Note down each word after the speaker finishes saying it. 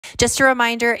Just a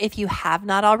reminder, if you have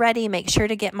not already, make sure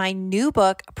to get my new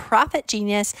book, Profit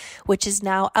Genius, which is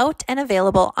now out and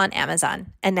available on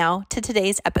Amazon. And now to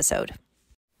today's episode.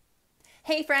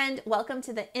 Hey friend, welcome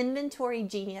to the Inventory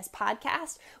Genius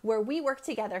podcast, where we work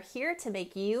together here to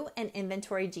make you an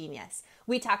inventory genius.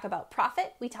 We talk about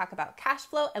profit, we talk about cash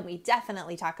flow, and we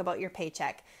definitely talk about your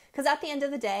paycheck. Because at the end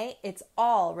of the day, it's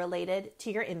all related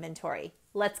to your inventory.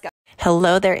 Let's go.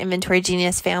 Hello there, Inventory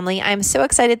Genius family. I'm so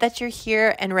excited that you're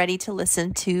here and ready to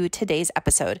listen to today's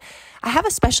episode. I have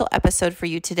a special episode for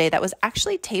you today that was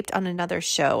actually taped on another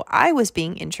show. I was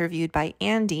being interviewed by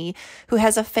Andee, who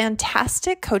has a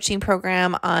fantastic coaching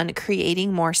program on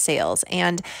creating more sales.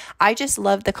 And I just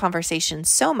loved the conversation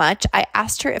so much. I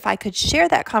asked her if I could share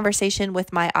that conversation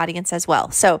with my audience as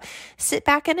well. So sit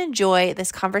back and enjoy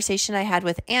this conversation I had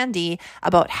with Andee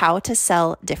about how to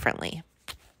sell differently.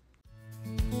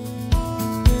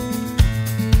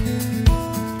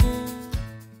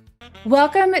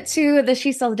 Welcome to the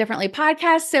She Sells Differently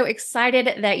podcast. So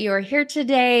excited that you're here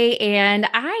today. And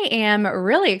I am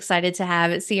really excited to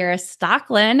have Ciara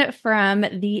Stockeland from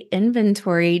the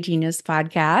Inventory Genius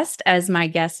podcast as my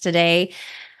guest today.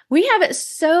 We have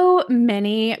so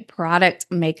many product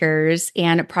makers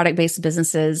and product-based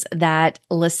businesses that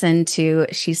listen to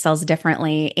She Sells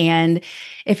Differently. And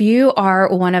if you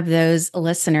are one of those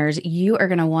listeners, you are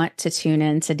going to want to tune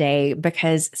in today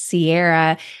because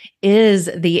Ciara is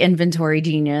the inventory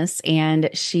genius and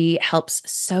she helps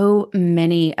so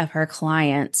many of her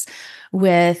clients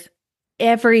with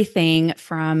everything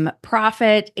from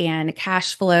profit and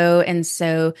cash flow. And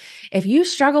so if you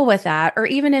struggle with that, or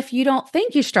even if you don't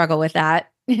think you struggle with that,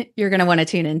 you're going to want to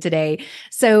tune in today.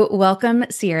 So welcome,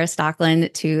 Ciara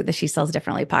Stockeland, to the She Sells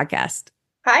Differently podcast.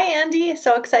 Hi, Andee.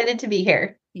 So excited to be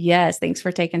here. Yes, thanks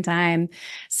for taking time.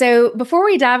 So before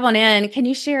we dive on in, can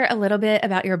you share a little bit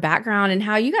about your background and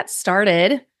how you got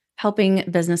started helping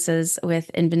businesses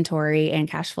with inventory and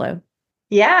cash flow?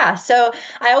 Yeah. So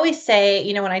I always say,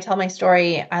 when I tell my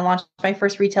story, I launched my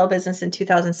first retail business in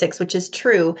 2006, which is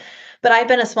true. But I've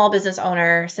been a small business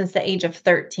owner since the age of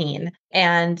 13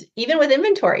 and even with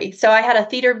inventory. So I had a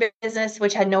theater business,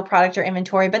 which had no product or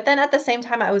inventory. But then at the same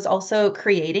time, I was also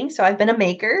creating. So I've been a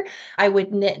maker. I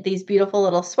would knit these beautiful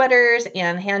little sweaters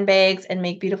and handbags and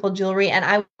make beautiful jewelry. And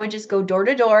I would just go door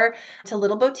to door to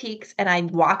little boutiques. And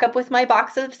I'd walk up with my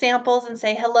box of samples and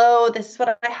say, hello, this is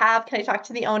what I have. Can I talk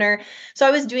to the owner? So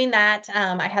I was doing that.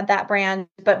 I had that brand.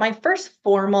 But my first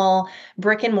formal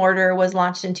brick and mortar was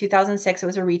launched in 2006. It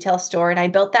was a retail store. And I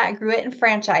built that, grew it, and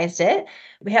franchised it.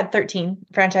 We had 13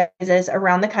 franchises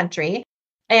around the country.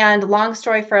 And long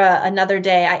story for another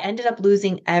day, I ended up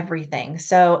losing everything.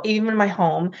 So even my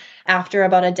home after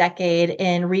about a decade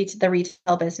in the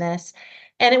retail business.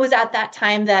 And it was at that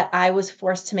time that I was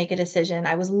forced to make a decision.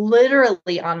 I was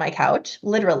literally on my couch,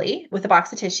 literally with a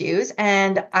box of tissues.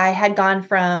 And I had gone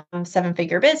from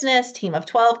 7-figure business, team of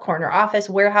 12, corner office,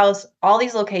 warehouse, all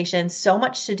these locations, so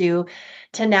much to do,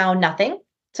 to now nothing.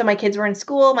 So my kids were in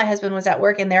school, my husband was at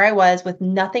work, and there I was with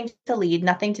nothing to lead,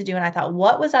 nothing to do. And I thought,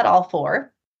 what was that all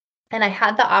for? And I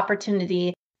had the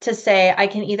opportunity to say, I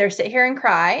can either sit here and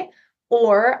cry,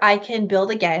 or I can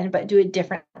build again, but do it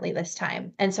differently this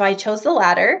time. And so I chose the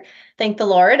latter, thank the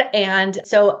Lord. And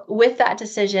so with that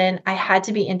decision, I had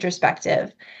to be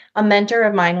introspective. A mentor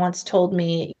of mine once told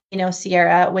me,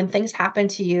 Ciara, when things happen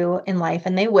to you in life,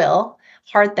 and they will,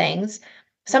 hard things,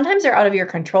 sometimes they're out of your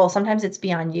control. Sometimes it's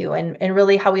beyond you. And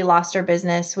really how we lost our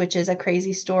business, which is a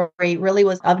crazy story, really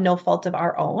was of no fault of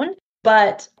our own.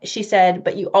 But she said,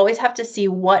 but you always have to see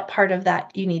what part of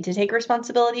that you need to take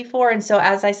responsibility for. And so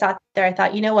as I sat there, I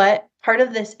thought, you know what? Part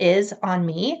of this is on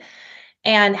me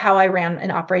and how I ran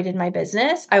and operated my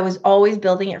business. I was always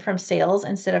building it from sales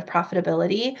instead of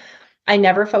profitability. I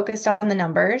never focused on the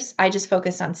numbers. I just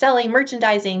focused on selling,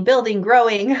 merchandising, building,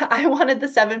 growing. I wanted the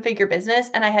 7-figure business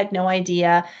and I had no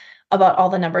idea about all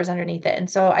the numbers underneath it. And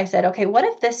so I said, okay, what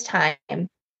if this time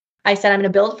I said, I'm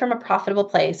going to build from a profitable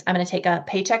place. I'm going to take a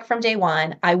paycheck from day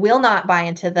one. I will not buy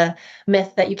into the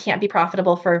myth that you can't be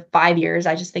profitable for 5 years.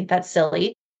 I just think that's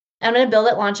silly. I'm going to build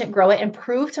it, launch it, grow it, and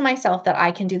prove to myself that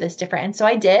I can do this different. And so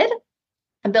I did.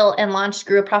 I built and launched,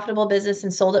 grew a profitable business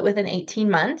and sold it within 18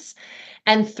 months.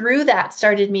 And through that,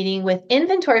 started meeting with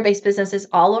inventory-based businesses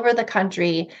all over the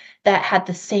country that had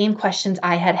the same questions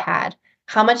I had had.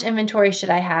 How much inventory should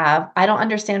I have? I don't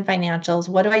understand financials.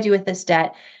 What do I do with this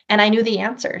debt? And I knew the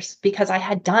answers because I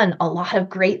had done a lot of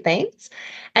great things.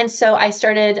 And so I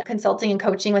started consulting and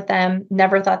coaching with them.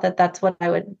 Never thought that that's what I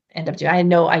would end up doing. I had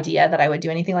no idea that I would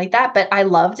do anything like that, but I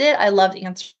loved it. I loved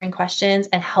answering questions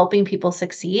and helping people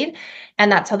succeed. And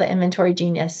that's how the Inventory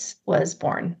Genius was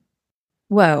born.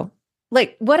 Whoa.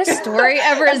 Like, what a story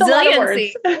of That's a lot of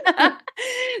words. resiliency.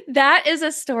 That is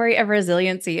a story of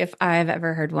resiliency if I've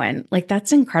ever heard one. Like,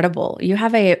 that's incredible. You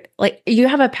have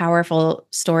a powerful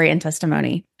story and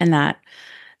testimony in that.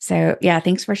 So yeah,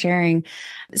 thanks for sharing.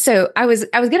 So I was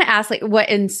going to ask like what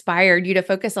inspired you to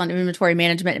focus on inventory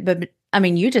management, but I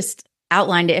mean, you just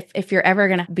outlined it. If you're ever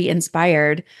going to be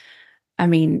inspired, I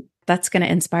mean, that's going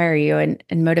to inspire you and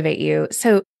motivate you.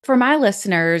 So for my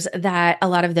listeners that a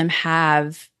lot of them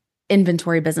have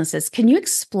inventory businesses, can you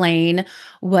explain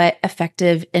what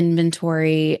effective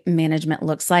inventory management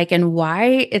looks like and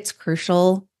why it's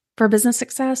crucial for business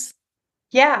success?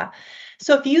 Yeah.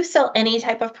 So if you sell any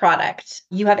type of product,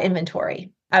 you have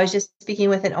inventory. I was just speaking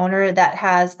with an owner that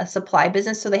has a supply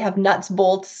business. So they have nuts,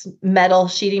 bolts, metal,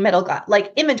 sheeting metal,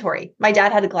 like inventory. My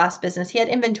dad had a glass business. He had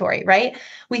inventory, right?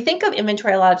 We think of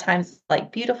inventory a lot of times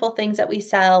like beautiful things that we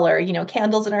sell or,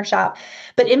 candles in our shop.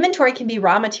 But inventory can be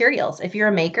raw materials. If you're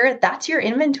a maker, that's your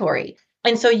inventory.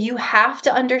 And so you have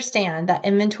to understand that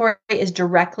inventory is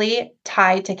directly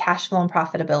tied to cash flow and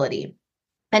profitability.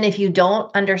 And if you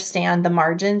don't understand the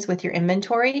margins with your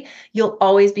inventory, you'll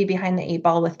always be behind the eight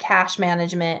ball with cash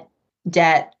management,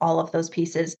 debt, all of those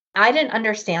pieces. I didn't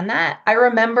understand that. I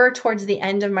remember towards the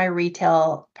end of my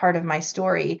retail part of my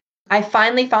story, I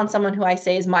finally found someone who I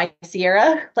say is my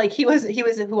Ciara. Like he was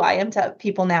who I am to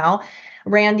people now.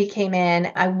 Randy came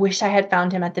in. I wish I had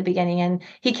found him at the beginning, and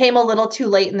he came a little too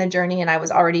late in the journey and I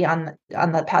was already on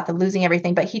the path of losing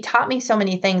everything, but he taught me so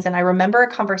many things. And I remember a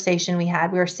conversation we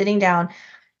had. We were sitting down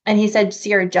and he said,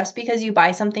 Ciara, just because you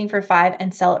buy something for $5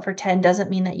 and sell it for 10 doesn't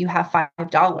mean that you have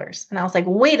 $5. And I was like,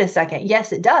 wait a second.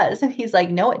 Yes, it does. And he's like,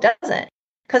 no, it doesn't.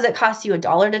 Because it costs you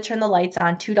 $1 to turn the lights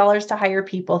on, $2 to hire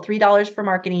people, $3 for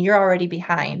marketing. You're already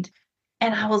behind.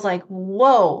 And I was like,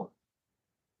 whoa,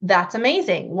 that's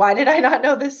amazing. Why did I not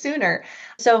know this sooner?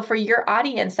 So for your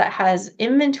audience that has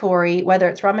inventory, whether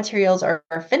it's raw materials or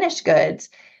finished goods,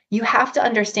 you have to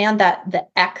understand that the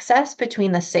excess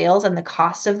between the sales and the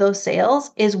cost of those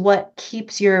sales is what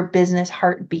keeps your business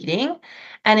heart beating.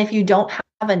 And if you don't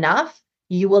have enough,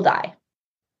 you will die.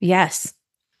 Yes.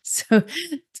 So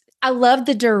I love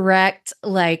the direct,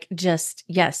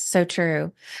 yes, so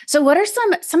true. So what are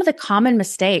some of the common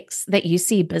mistakes that you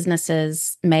see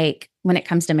businesses make when it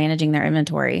comes to managing their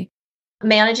inventory?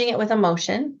 Managing it with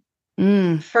emotion.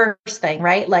 First thing,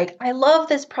 right? Like, I love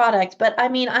this product, but I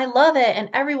mean, I love it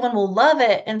and everyone will love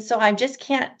it. And so I just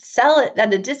can't sell it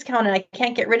at a discount and I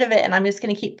can't get rid of it. And I'm just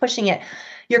going to keep pushing it.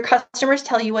 Your customers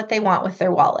tell you what they want with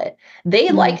their wallet. They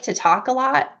like to talk a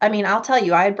lot. I mean, I'll tell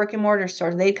you, I had brick and mortar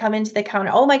stores. They'd come into the counter.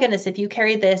 Oh my goodness, if you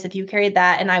carried this, if you carried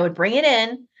that, and I would bring it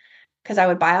in because I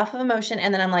would buy off of emotion.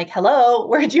 And then I'm like, hello,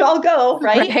 where'd you all go?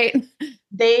 Right.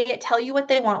 They tell you what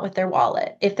they want with their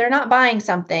wallet. If they're not buying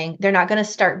something, they're not going to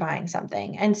start buying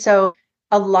something. And so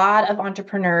a lot of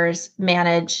entrepreneurs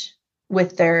manage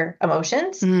with their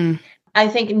emotions. I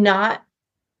think not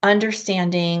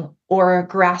understanding or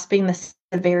grasping the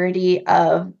severity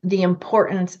of the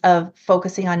importance of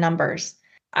focusing on numbers.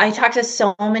 I talk to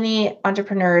so many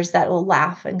entrepreneurs that will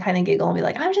laugh and kind of giggle and be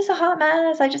like, I'm just a hot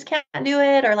mess. I just can't do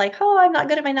it. Or like, oh, I'm not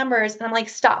good at my numbers. And I'm like,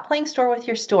 stop playing store with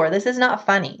your store. This is not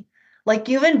funny. Like,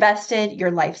 you've invested your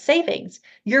life savings.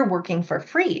 You're working for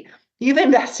free. You've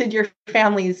invested your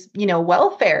family's,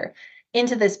 welfare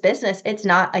into this business. It's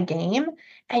not a game.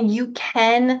 And you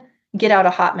can get out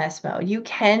of hot mess mode. You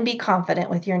can be confident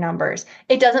with your numbers.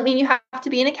 It doesn't mean you have to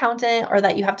be an accountant or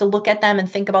that you have to look at them and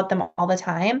think about them all the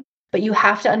time. But you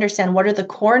have to understand, what are the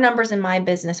core numbers in my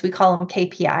business? We call them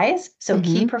KPIs. So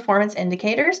key performance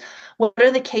indicators. What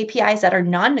are the KPIs that are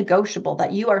non-negotiable,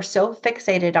 that you are so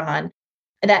fixated on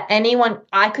that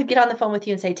I could get on the phone with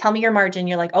you and say, tell me your margin.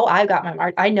 You're like, oh, I got my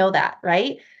margin. I know that,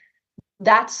 right?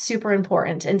 That's super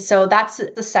important. And so that's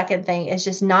the second thing, is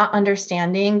just not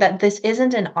understanding that this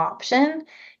isn't an option.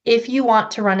 If you want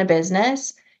to run a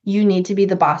business, you need to be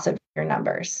the boss of your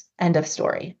numbers. End of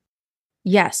story.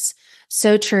 Yes,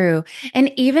 so true.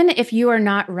 And even if you are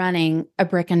not running a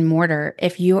brick and mortar,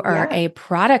 if you are a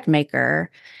product maker,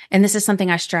 and this is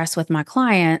something I stress with my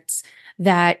clients,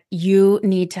 that you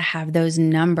need to have those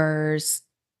numbers.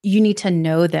 You need to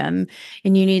know them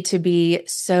and you need to be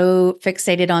so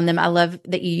fixated on them. I love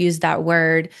that you use that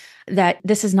word, that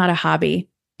this is not a hobby,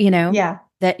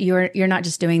 that you're not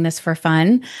just doing this for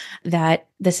fun, that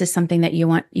this is something that you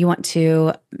want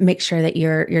to make sure that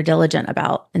you're diligent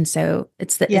about. And so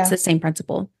it's the same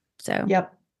principle. So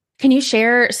Can you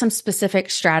share some specific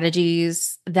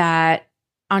strategies that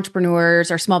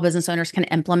entrepreneurs or small business owners can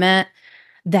implement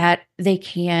that they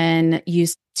can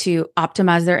use to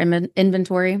optimize their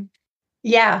inventory?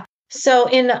 Yeah. So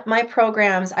in my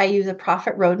programs, I use a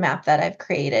profit roadmap that I've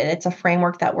created. It's a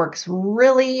framework that works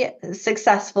really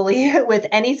successfully with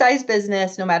any size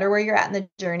business, no matter where you're at in the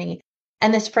journey.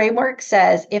 And this framework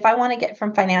says, if I want to get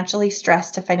from financially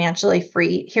stressed to financially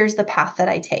free, here's the path that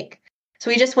I take. So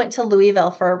we just went to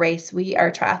Louisville for a race. We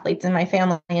are triathletes in my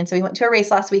family. And so we went to a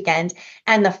race last weekend.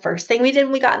 And the first thing we did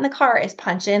when we got in the car is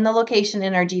punch in the location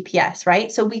in our GPS,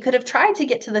 right? So we could have tried to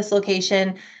get to this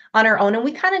location on our own. And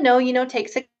we kind of know, take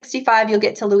 65, you'll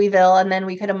get to Louisville, and then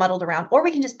we could have muddled around. Or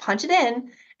we can just punch it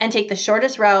in and take the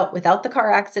shortest route without the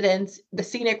car accidents, the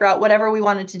scenic route, whatever we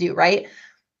wanted to do, right?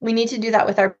 We need to do that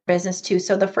with our business too.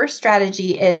 So the first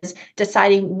strategy is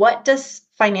deciding, what does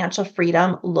financial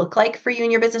freedom look like for you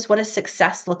in your business? What does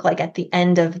success look like at the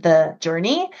end of the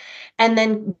journey? And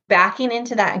then backing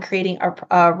into that and creating a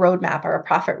roadmap or a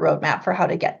profit roadmap for how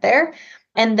to get there.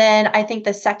 And then I think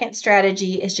the second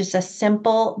strategy is just a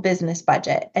simple business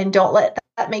budget. And don't let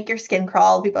that make your skin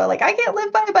crawl. People are like, I can't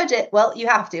live by a budget. Well, you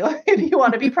have to if you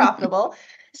want to be profitable.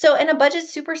 So, and a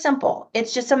budget's super simple.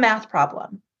 It's just a math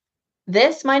problem.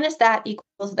 This minus that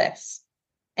equals this.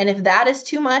 And if that is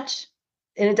too much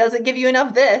and it doesn't give you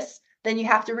enough this, then you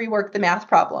have to rework the math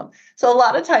problem. So a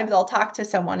lot of times I'll talk to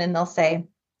someone and they'll say,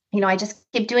 I just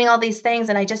keep doing all these things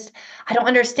and I don't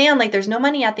understand. Like, there's no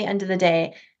money at the end of the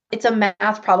day. It's a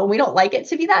math problem. We don't like it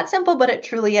to be that simple, but it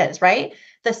truly is, right?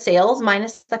 The sales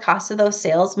minus the cost of those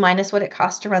sales minus what it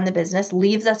costs to run the business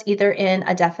leaves us either in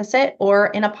a deficit or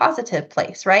in a positive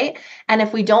place, right? And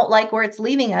if we don't like where it's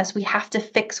leaving us, we have to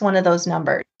fix one of those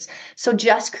numbers. So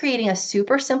just creating a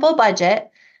super simple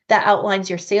budget that outlines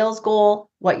your sales goal,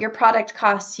 what your product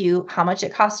costs you, how much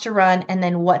it costs to run, and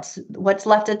then what's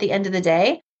left at the end of the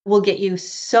day will get you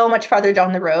so much farther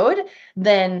down the road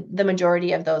than the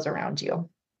majority of those around you.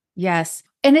 Yes.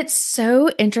 And it's so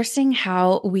interesting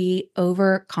how we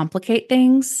overcomplicate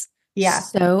things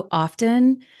so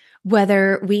often,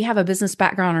 whether we have a business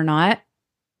background or not.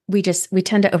 We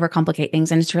tend to overcomplicate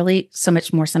things, and it's really so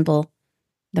much more simple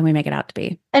than we make it out to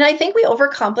be. And I think we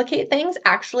overcomplicate things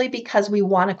actually because we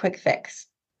want a quick fix.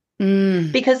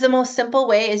 Because the most simple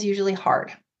way is usually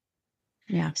hard.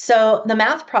 Yeah. So the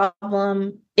math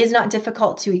problem is not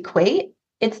difficult to equate.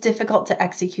 It's difficult to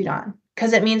execute on,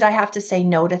 because it means I have to say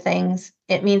no to things.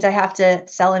 It means I have to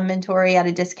sell inventory at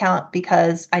a discount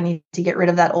because I need to get rid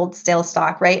of that old stale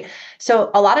stock, right?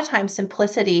 So a lot of times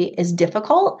simplicity is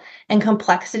difficult and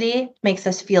complexity makes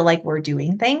us feel like we're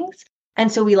doing things.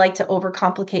 And so we like to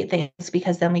overcomplicate things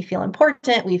because then we feel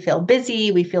important, we feel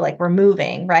busy, we feel like we're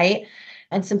moving, right?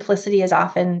 And simplicity is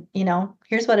often,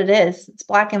 here's what it is. It's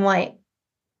black and white.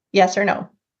 Yes or no.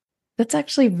 That's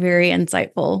actually very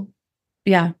insightful.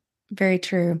 Yeah, very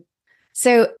true.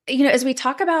 So, as we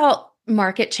talk about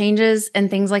market changes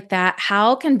and things like that,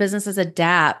 how can businesses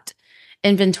adapt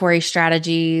inventory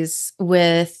strategies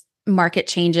with market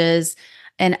changes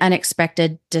and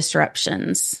unexpected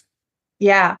disruptions?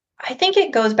 Yeah, I think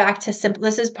it goes back to simple.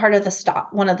 This is part of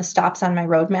one of the stops on my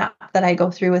roadmap that I go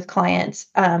through with clients,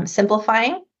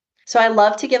 simplifying. So I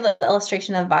love to give the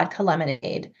illustration of vodka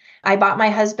lemonade. I bought my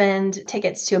husband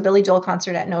tickets to a Billy Joel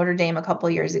concert at Notre Dame a couple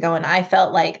of years ago. And I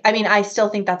felt like, I still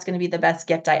think that's going to be the best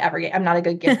gift I ever get. I'm not a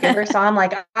good gift giver. So I'm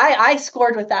like, I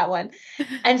scored with that one.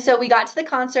 And so we got to the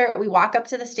concert, we walk up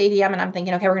to the stadium and I'm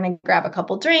thinking, okay, we're going to grab a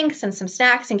couple drinks and some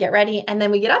snacks and get ready. And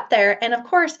then we get up there and of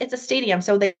course it's a stadium.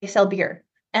 So they sell beer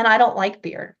and I don't like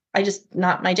beer.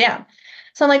 Not my jam.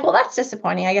 So I'm like, well, that's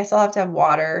disappointing. I guess I'll have to have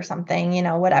water or something,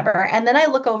 whatever. And then I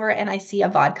look over and I see a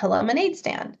vodka lemonade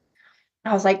stand.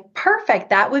 I was like, perfect.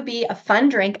 That would be a fun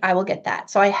drink. I will get that.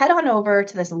 So I head on over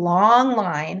to this long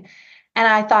line and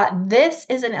I thought, this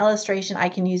is an illustration I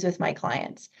can use with my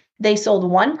clients. They sold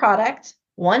one product,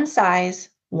 one size,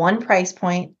 one price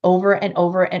point over and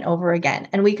over and over again.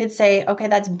 And we could say, okay,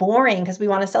 that's boring because we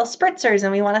want to sell spritzers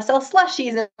and we want to sell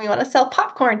slushies and we want to sell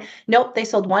popcorn. Nope, they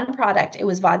sold one product. It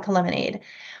was vodka lemonade.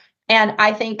 And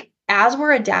I think as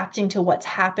we're adapting to what's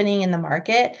happening in the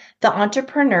market, the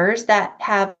entrepreneurs that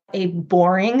have a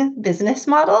boring business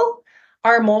model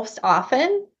are most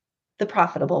often the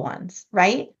profitable ones,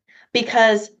 right?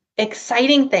 Because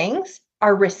exciting things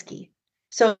are risky.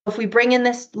 So if we bring in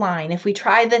this line, if we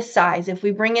try this size, if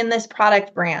we bring in this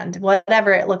product brand,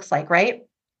 whatever it looks like, right?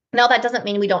 Now, that doesn't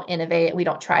mean we don't innovate, we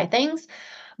don't try things.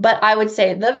 But I would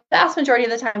say the vast majority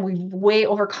of the time, we've way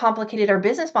overcomplicated our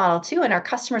business model too. And our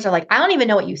customers are like, I don't even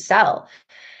know what you sell.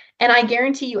 And I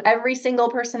guarantee you, every single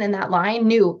person in that line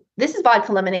knew this is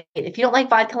vodka lemonade. If you don't like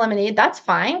vodka lemonade, that's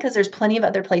fine because there's plenty of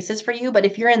other places for you. But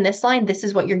if you're in this line, this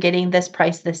is what you're getting, this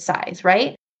price, this size,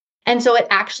 right? And so it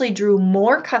actually drew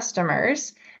more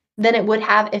customers than it would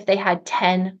have if they had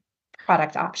 10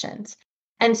 product options.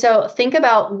 And so think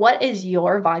about, what is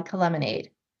your vodka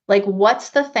lemonade? Like,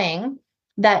 what's the thing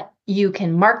that you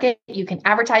can market, you can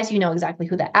advertise, you know exactly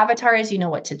who the avatar is, you know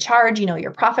what to charge, you know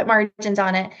your profit margins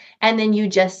on it, and then you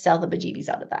just sell the bejeebies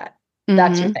out of that.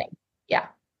 That's your thing. Yeah.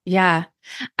 Yeah.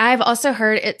 I've also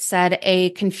heard it said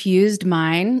a confused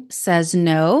mind says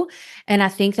no. And I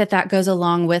think that that goes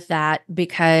along with that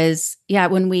because, yeah,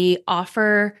 when we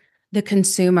offer the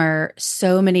consumer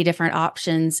so many different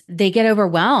options, they get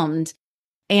overwhelmed.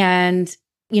 And,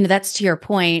 that's to your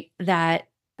point that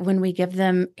when we give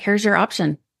them, here's your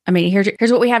option. I mean,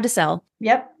 here's what we have to sell.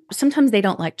 Yep. Sometimes they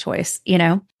don't like choice.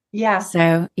 Yeah.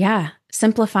 So, yeah,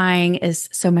 simplifying is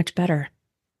so much better.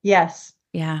 Yes.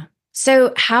 Yeah.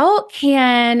 So, how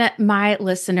can my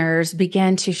listeners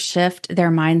begin to shift their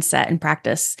mindset and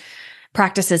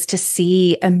practices to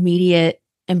see immediate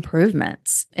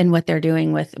improvements in what they're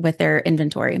doing with their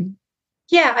inventory?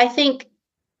 Yeah, I think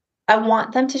I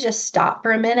want them to just stop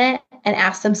for a minute and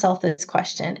ask themselves this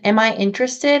question: am I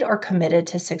interested or committed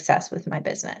to success with my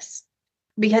business?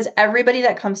 Because everybody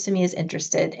that comes to me is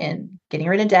interested in getting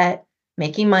rid of debt,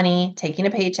 making money, taking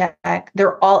a paycheck.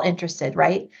 They're all interested,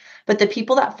 right? But the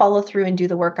people that follow through and do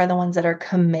the work are the ones that are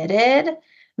committed,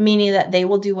 meaning that they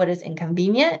will do what is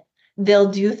inconvenient. They'll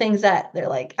do things that they're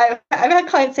like, I've had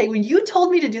clients say, when you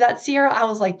told me to do that, Ciara, I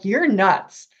was like, you're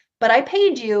nuts. But I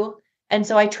paid you. And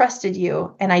so I trusted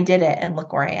you and I did it. And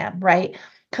look where I am, right?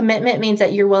 Commitment means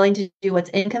that you're willing to do what's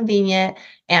inconvenient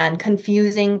and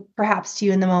confusing perhaps to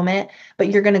you in the moment, but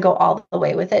you're going to go all the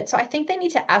way with it. So I think they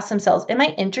need to ask themselves, am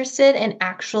I interested in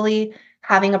actually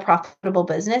having a profitable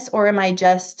business, or am I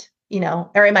just,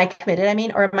 or am I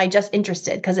committed? Or am I just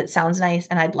interested because it sounds nice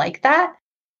and I'd like that?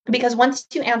 Because once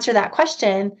you answer that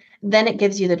question, then it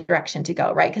gives you the direction to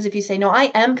go, right? Because if you say, no,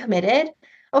 I am committed.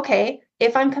 Okay,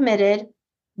 if I'm committed,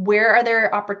 where are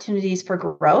there opportunities for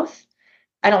growth?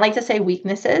 I don't like to say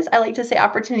weaknesses. I like to say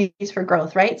opportunities for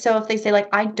growth, right? So if they say, like,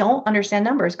 I don't understand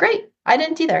numbers, great. I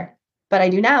didn't either, but I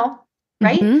do now,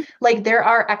 right? Mm-hmm. Like, there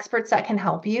are experts that can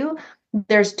help you.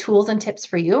 There's tools and tips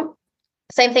for you.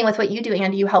 Same thing with what you do,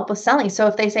 Andee. You help with selling. So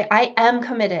if they say, I am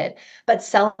committed, but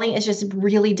selling is just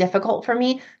really difficult for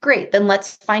me, great. Then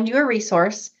let's find you a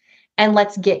resource and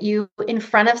let's get you in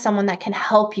front of someone that can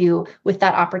help you with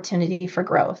that opportunity for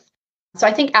growth. So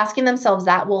I think asking themselves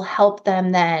that will help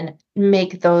them then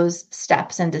make those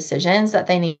steps and decisions that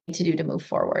they need to do to move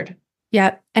forward.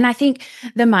 Yeah. And I think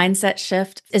the mindset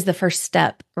shift is the first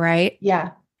step, right?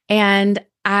 Yeah. And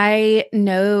I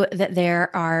know that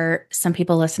there are some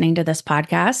people listening to this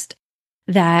podcast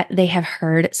that they have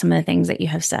heard some of the things that you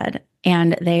have said,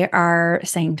 and they are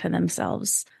saying to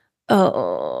themselves,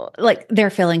 oh, like they're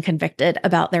feeling convicted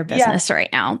about their business right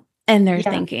now. And they're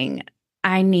thinking,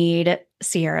 I need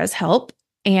Ciara's help.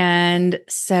 And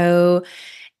so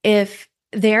if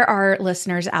there are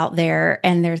listeners out there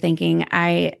and they're thinking,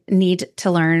 I need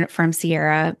to learn from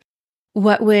Ciara,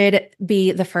 what would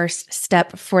be the first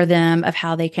step for them of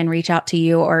how they can reach out to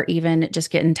you or even just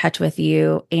get in touch with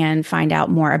you and find out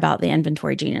more about the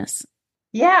Inventory Genius?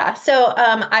 Yeah. So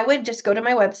I would just go to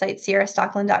my website,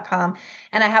 ciarastockeland.com,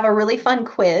 and I have a really fun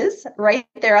quiz right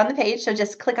there on the page. So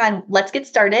just click on Let's Get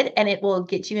Started and it will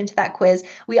get you into that quiz.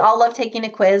 We all love taking a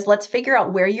quiz. Let's figure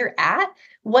out where you're at.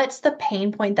 What's the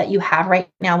pain point that you have right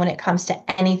now when it comes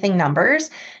to anything numbers?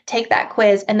 Take that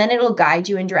quiz and then it'll guide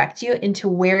you and direct you into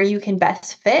where you can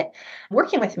best fit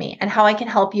working with me and how I can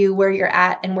help you where you're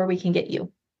at and where we can get you.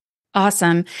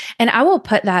 Awesome. And I will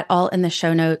put that all in the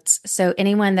show notes. So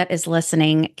anyone that is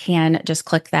listening can just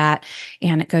click that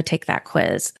and go take that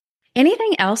quiz.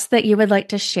 Anything else that you would like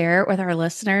to share with our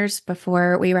listeners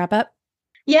before we wrap up?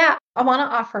 Yeah, I want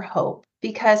to offer hope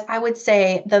because I would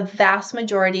say the vast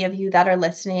majority of you that are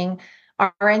listening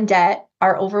are in debt,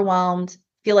 are overwhelmed,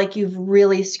 feel like you've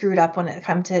really screwed up when it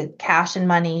comes to cash and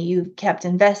money. You've kept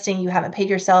investing, you haven't paid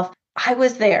yourself. I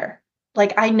was there.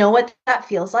 Like, I know what that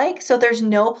feels like. So there's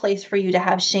no place for you to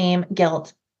have shame,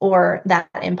 guilt, or that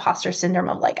imposter syndrome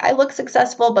of like, I look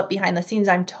successful, but behind the scenes,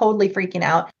 I'm totally freaking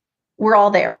out. We're all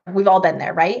there. We've all been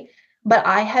there, right? But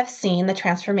I have seen the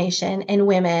transformation in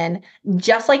women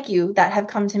just like you that have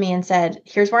come to me and said,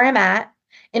 here's where I'm at.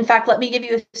 In fact, let me give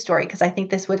you a story because I think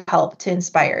this would help to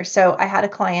inspire. So I had a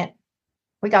client,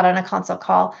 we got on a consult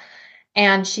call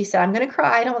and she said, I'm going to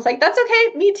cry. And I was like, that's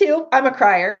okay. Me too. I'm a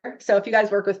crier. So if you guys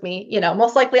work with me,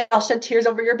 most likely I'll shed tears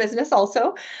over your business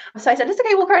also. So I said, it's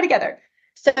okay. We'll cry together.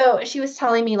 So she was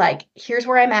telling me like, here's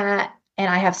where I'm at. And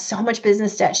I have so much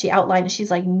business debt. She outlined, she's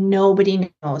like,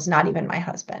 nobody knows, not even my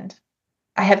husband.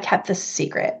 I have kept this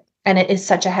secret and it is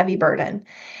such a heavy burden.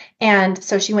 And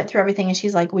so she went through everything and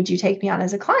she's like, would you take me on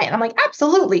as a client? I'm like,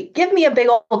 absolutely. Give me a big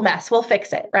old mess. We'll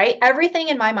fix it, right? Everything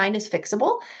in my mind is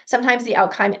fixable. Sometimes the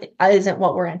outcome isn't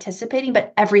what we're anticipating,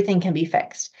 but everything can be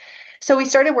fixed. So we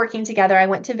started working together. I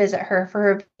went to visit her for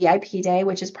her VIP day,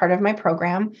 which is part of my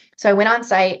program. So I went on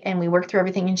site and we worked through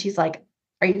everything. And she's like,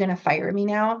 are you going to fire me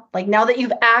now? Like, now that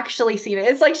you've actually seen it.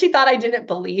 It's like she thought I didn't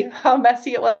believe how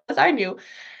messy it was. I knew.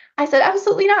 I said,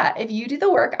 absolutely not. If you do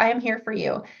the work, I am here for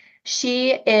you.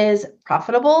 She is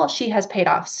profitable. She has paid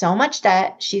off so much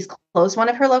debt. She's closed one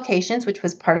of her locations, which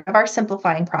was part of our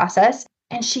simplifying process.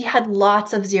 And she had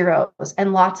lots of zeros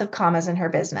and lots of commas in her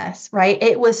business, right?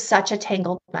 It was such a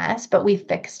tangled mess, but we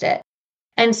fixed it.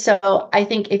 And so I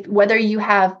think if whether you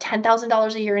have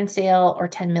 $10,000 a year in sale or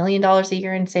 $10 million a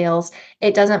year in sales,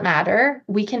 it doesn't matter.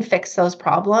 We can fix those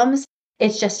problems.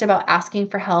 It's just about asking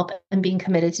for help and being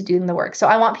committed to doing the work. So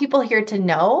I want people here to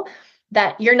know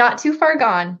that you're not too far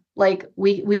gone. Like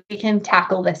we can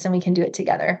tackle this and we can do it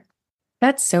together.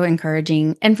 That's so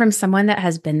encouraging. And from someone that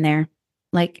has been there,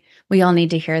 like we all need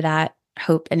to hear that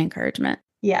hope and encouragement.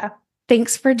 Yeah.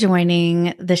 Thanks for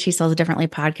joining the She Sells Differently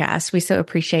podcast. We so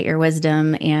appreciate your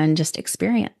wisdom and just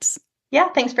experience. Yeah.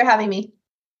 Thanks for having me.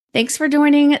 Thanks for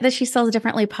joining the She Sells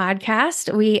Differently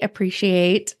podcast. We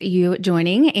appreciate you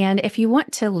joining. And if you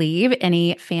want to leave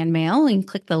any fan mail, you can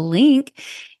click the link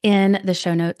in the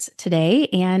show notes today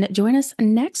and join us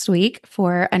next week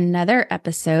for another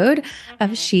episode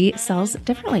of She Sells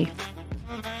Differently.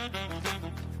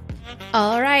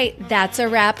 All right, that's a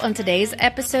wrap on today's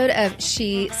episode of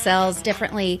She Sells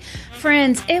Differently.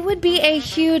 Friends, it would be a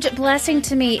huge blessing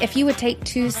to me if you would take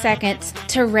 2 seconds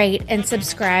to rate and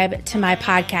subscribe to my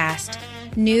podcast.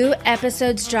 New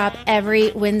episodes drop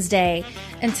every Wednesday.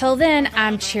 Until then,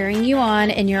 I'm cheering you on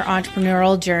in your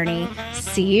entrepreneurial journey.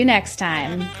 See you next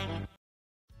time.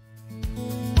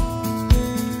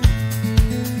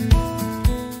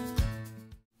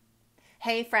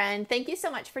 Hey friend, thank you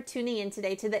so much for tuning in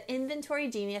today to the Inventory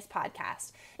Genius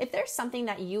podcast. If there's something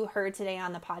that you heard today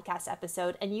on the podcast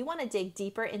episode and you want to dig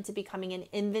deeper into becoming an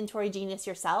inventory genius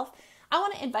yourself, I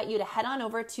want to invite you to head on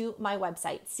over to my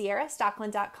website,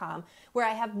 ciarastockeland.com, where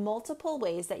I have multiple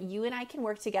ways that you and I can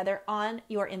work together on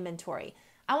your inventory.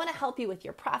 I want to help you with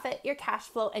your profit, your cash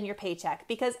flow, and your paycheck,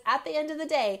 because at the end of the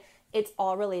day, it's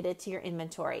all related to your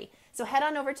inventory. So head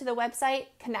on over to the website,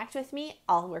 connect with me.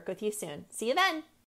 I'll work with you soon. See you then.